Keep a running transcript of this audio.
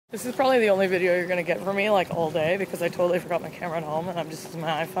This is probably the only video you're gonna get from me like all day because I totally forgot my camera at home and I'm just using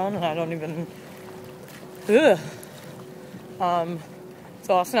my iPhone and I don't even. Ugh.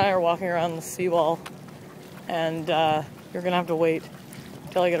 So Austin and I are walking around the seawall, and you're gonna have to wait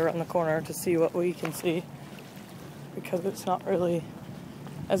until I get around the corner to see what we can see because it's not really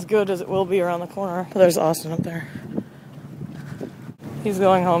as good as it will be around the corner. There's Austin up there. He's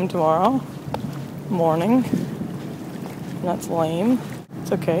going home tomorrow morning. And that's lame.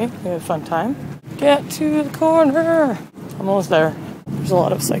 It's okay. We had a fun time. Get to the corner. I'm almost there. There's a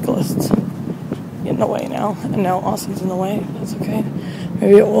lot of cyclists in the way now. And now Austin's in the way. That's okay.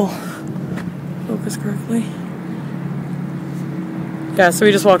 Maybe it will focus correctly. Yeah, so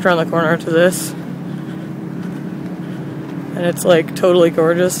we just walked around the corner to this. And it's like totally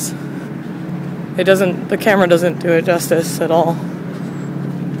gorgeous. The camera doesn't do it justice at all.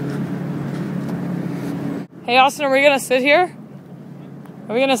 Hey Austin, are we gonna sit here?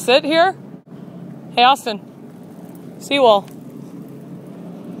 Are we gonna sit here? Hey Austin, Seawall.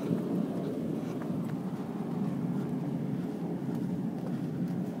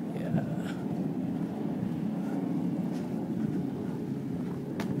 Yeah.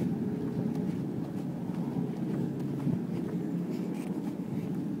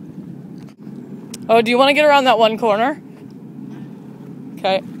 Oh, do you want to get around that one corner?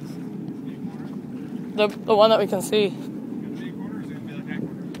 Okay. The one that we can see.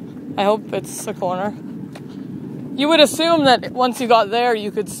 I hope it's a corner. You would assume that once you got there,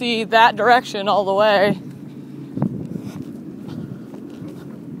 you could see that direction all the way.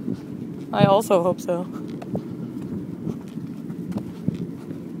 I also hope so.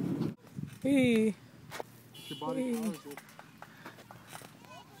 Hey. Your body. Hey.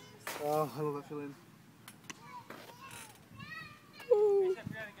 Oh, I love that feeling.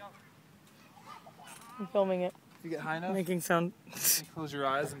 I'm filming it. If you get high enough, making sound. Close your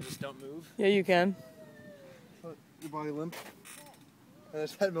eyes and just don't move. Yeah, you can. Let your body limp. And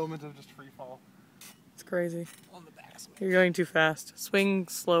there's that moment of just free fall. It's crazy. On the back swing. You're going too fast. Swing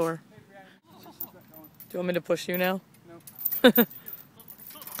slower. Do you want me to push you now? No. What are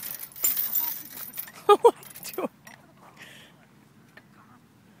you doing?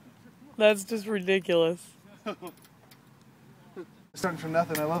 That's just ridiculous. Starting from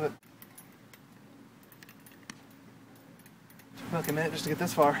nothing, I love it. Took like a minute just to get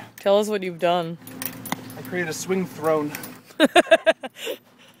this far. Tell us what you've done. I created a swing throne. Wait, let's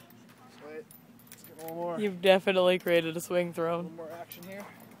get one more. You've definitely created a swing throne. One more action here.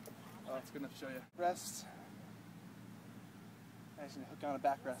 Oh, it's good enough to show you. Rest. I just need to hook on a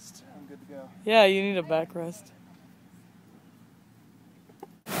back rest. I'm good to go. Yeah, you need a back rest.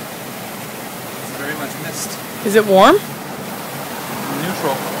 It's very much mist. Is it warm?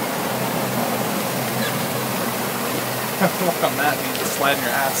 Neutral. Walk on that means just slide in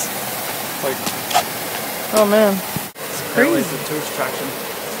your ass. Like, oh man, it's crazy. It's a tourist attraction.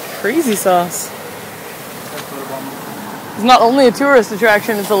 Crazy sauce. It's not only a tourist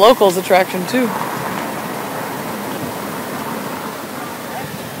attraction, it's a locals attraction too.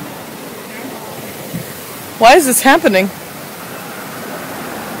 Why is this happening?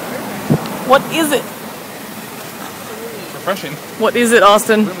 What is it? Refreshing. What is it,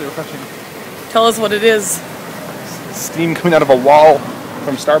 Austin? Really refreshing. Tell us what it is. Steam coming out of a wall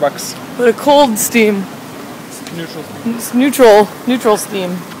from Starbucks. But a cold steam. It's neutral. It's neutral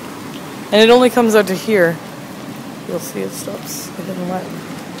steam. And it only comes out to here. You'll see it stops getting wet.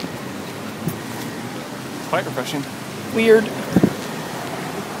 Quite refreshing. Weird.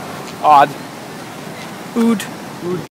 Odd. Ood. Ood.